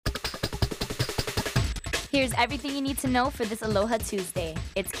Here's everything you need to know for this Aloha Tuesday.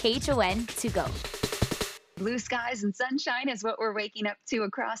 It's KHON to go. Blue skies and sunshine is what we're waking up to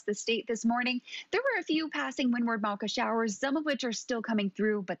across the state this morning. There were a few passing windward Mauka showers, some of which are still coming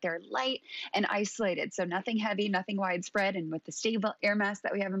through, but they're light and isolated. So nothing heavy, nothing widespread. And with the stable air mass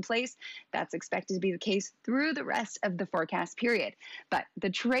that we have in place, that's expected to be the case through the rest of the forecast period. But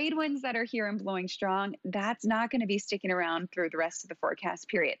the trade winds that are here and blowing strong, that's not going to be sticking around through the rest of the forecast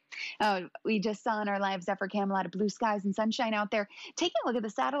period. We just saw in our live Zephyr cam a lot of blue skies and sunshine out there. Taking a look at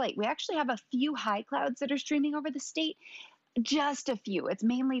the satellite, we actually have a few high clouds that are streaming over the state. Just a few. It's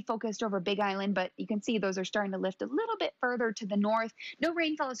mainly focused over Big Island, but you can see those are starting to lift a little bit further to the north. No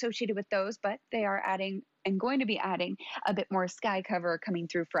rainfall associated with those, but they are adding and going to be adding a bit more sky cover coming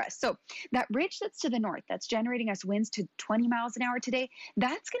through for us. So that ridge that's to the north, that's generating us winds to 20 miles an hour today,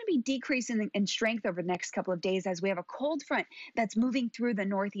 that's going to be decreasing in strength over the next couple of days as we have a cold front that's moving through the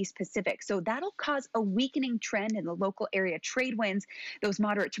northeast Pacific. So that'll cause a weakening trend in the local area trade winds, those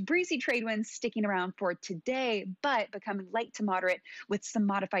moderate to breezy trade winds sticking around for today, but becoming light to moderate with some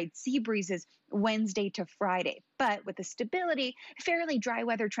modified sea breezes Wednesday to Friday. But with the stability, fairly dry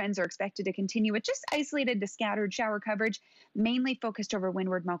weather trends are expected to continue with just isolated to scattered shower coverage, mainly focused over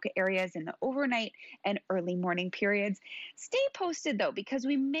windward Mauka areas in the overnight and early morning periods. Stay posted, though, because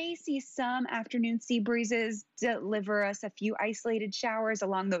we may see some afternoon sea breezes deliver us a few isolated showers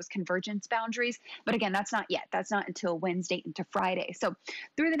along those convergence boundaries. But again, that's not yet. That's not until Wednesday into Friday. So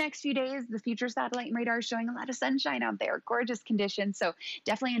through the next few days, the future satellite and radar is showing a lot of sunshine out there, gorgeous conditions. So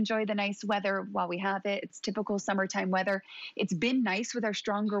definitely enjoy the nice weather while we have it. It's typical summertime weather. It's been nice with our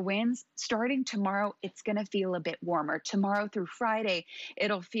stronger winds. Starting tomorrow, it's going to feel a bit warmer. Tomorrow through Friday,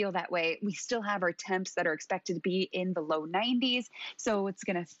 it'll feel that way. We still have our temps that are expected to be in the low 90s. So it's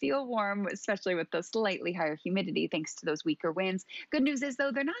going to feel warm, especially with the slightly higher humidity thanks to those weaker winds. Good news is,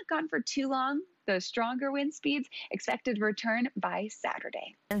 though, they're not gone for too long. The stronger wind speeds expected to return by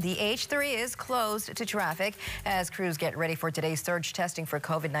Saturday. And the H3 is closed to traffic as crews get ready for today's surge testing for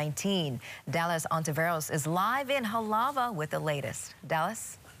COVID-19. Dallas Ontiveros is live in Halawa with the latest.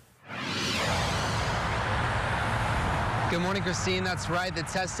 Dallas? Good morning, Christine. That's right. The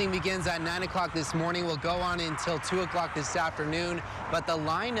testing begins at 9 o'clock this morning. Will go on until 2 o'clock this afternoon. But the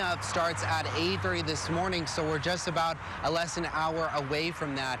lineup starts at 8:30 this morning, so we're just about less than an hour away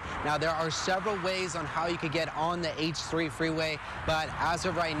from that. Now, there are several ways on how you could get on the H3 freeway, but as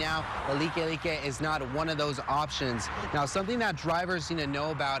of right now, the Likelike is not one of those options. Now, something that drivers need to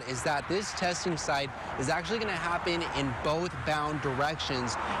know about is that this testing site is actually going to happen in both bound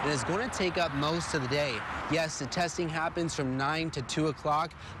directions and is going to take up most of the day. Yes, the testing happens from 9 to 2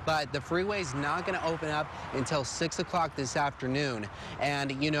 o'clock, but the freeway is not going to open up until 6 o'clock this afternoon.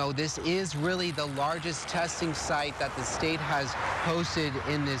 And, you know, this is really the largest testing site that the state has hosted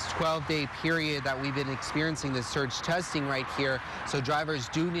in this 12-day period that we've been experiencing this surge testing right here. So drivers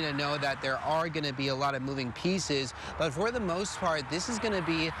do need to know that there are going to be a lot of moving pieces, but for the most part, this is going to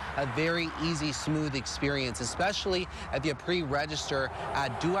be a very easy, smooth experience, especially if you pre-register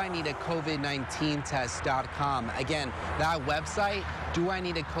at doineedacovid19test.com. Again, that website,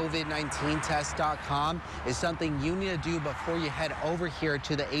 doineedacovid19test.com, is something you need to do before you head over here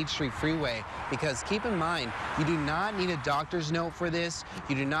to the H3 freeway, because keep in mind, you do not need a doctor's note for this.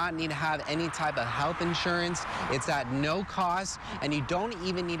 You do not need to have any type of health insurance. It's at no cost, and you don't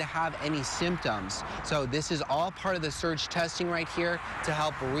even need to have any symptoms. So this is all part of the surge testing right here to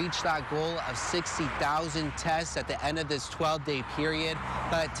help reach that goal of 60,000 tests at the end of this 12-day period.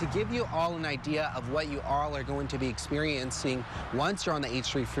 But to give you all an idea of what you all are going to be experiencing once you're on the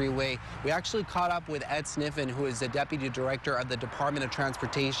H3 freeway, we actually caught up with Ed Sniffen, who is the Deputy Director of the Department of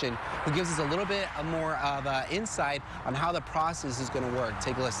Transportation, who gives us a little bit more of insight on how the process is going to work.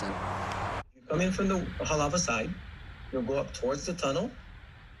 Take a listen. You come in from the Halawa side, you'll go up towards the tunnel.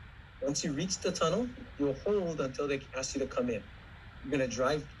 Once you reach the tunnel, you'll hold until they ask you to come in. You're going to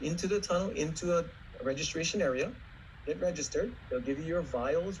drive into the tunnel, into a registration area, get registered. They'll give you your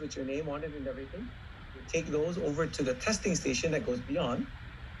vials with your name on it and everything. You take those over to the testing station that goes beyond.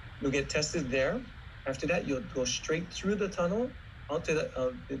 You'll get tested there. After that, you'll go straight through the tunnel out to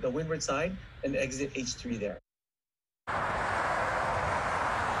the windward side and exit H3 there.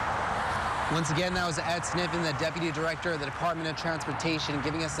 Once again, that was Ed Sniffen, the Deputy Director of the Department of Transportation,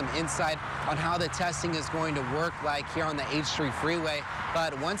 giving us some insight on how the testing is going to work like here on the H3 freeway.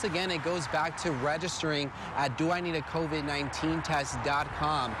 But once again, it goes back to registering at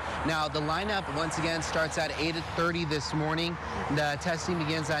doineedacovid19test.com. Now, the lineup, once again, starts at 8:30 this morning. The testing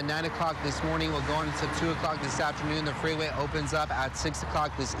begins at 9 o'clock this morning. We'll go on until 2 o'clock this afternoon. The freeway opens up at 6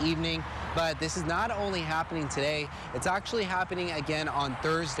 o'clock this evening. But this is not only happening today, it's actually happening again on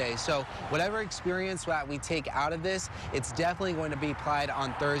Thursday. So what whatever experience that we take out of this, it's definitely going to be applied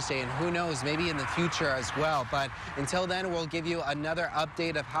on Thursday, and who knows, maybe in the future as well. But until then, we'll give you another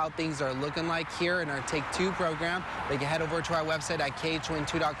update of how things are looking like here in our Take 2 program. You can head over to our website at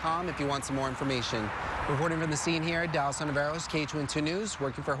KHON2.com if you want some more information. Reporting from the scene here, Dallas Ontiveros, KHON2 News,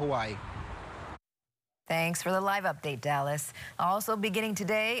 working for Hawaii. Thanks for the live update, Dallas. Also beginning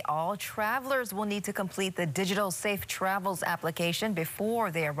today, all travelers will need to complete the digital Safe Travels application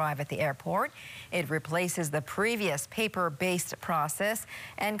before they arrive at the airport. It replaces the previous paper-based process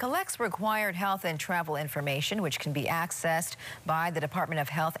and collects required health and travel information, which can be accessed by the Department of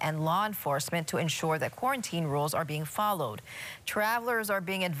Health and law enforcement to ensure that quarantine rules are being followed. Travelers are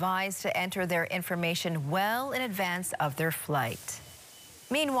being advised to enter their information well in advance of their flight.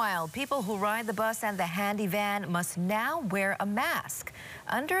 Meanwhile, people who ride the bus and the handy van must now wear a mask.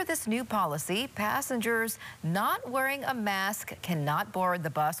 Under this new policy, passengers not wearing a mask cannot board the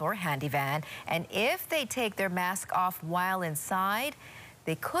bus or handy van, and if they take their mask off while inside,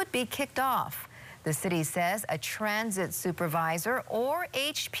 they could be kicked off. The city says a transit supervisor or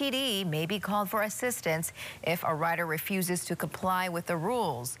HPD may be called for assistance if a rider refuses to comply with the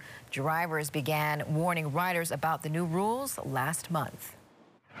rules. Drivers began warning riders about the new rules last month.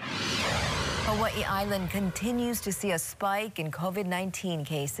 Hawaii Island continues to see a spike in COVID-19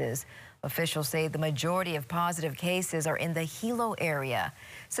 cases. Officials say the majority of positive cases are in the Hilo area.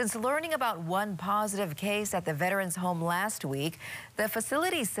 Since learning about one positive case at the Veterans Home last week, the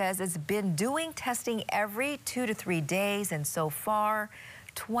facility says it's been doing testing every 2 to 3 days, and so far,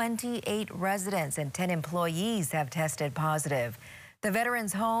 28 residents and 10 employees have tested positive. The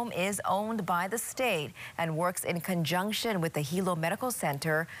Veterans Home is owned by the state and works in conjunction with the Hilo Medical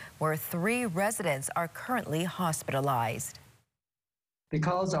Center, where 3 residents are currently hospitalized.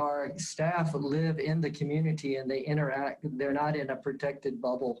 Because our staff live in the community and they interact, they're not in a protected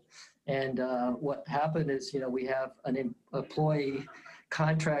bubble. And what happened is, we have an employee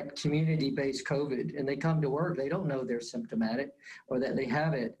contract community-based COVID, and they come to work, they don't know they're symptomatic or that they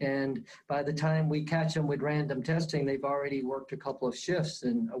have it. And by the time we catch them with random testing, they've already worked a couple of shifts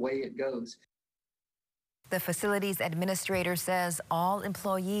and away it goes. The facility's administrator says all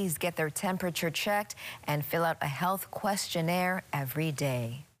employees get their temperature checked and fill out a health questionnaire every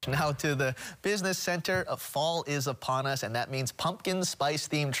day. Now to the business center. Fall is upon us, and that means pumpkin spice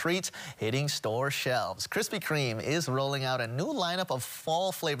themed treats hitting store shelves. Krispy Kreme is rolling out a new lineup of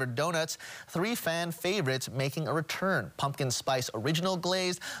fall flavored donuts. 3 fan favorites making a return: pumpkin spice original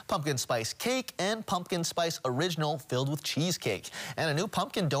glazed, pumpkin spice cake, and pumpkin spice original filled with cheesecake. And a new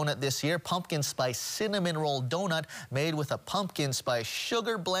pumpkin donut this year: pumpkin spice cinnamon roll donut made with a pumpkin spice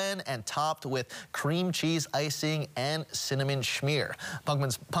sugar blend and topped with cream cheese icing and cinnamon schmear.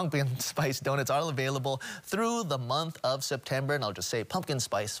 Pumpkin spice donuts are available through the month of September, and I'll just say pumpkin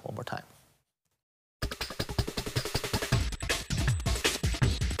spice one more time.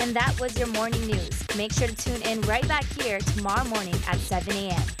 And that was your morning news. Make sure to tune in right back here tomorrow morning at 7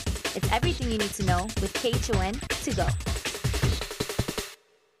 a.m. It's everything you need to know with KHON to go.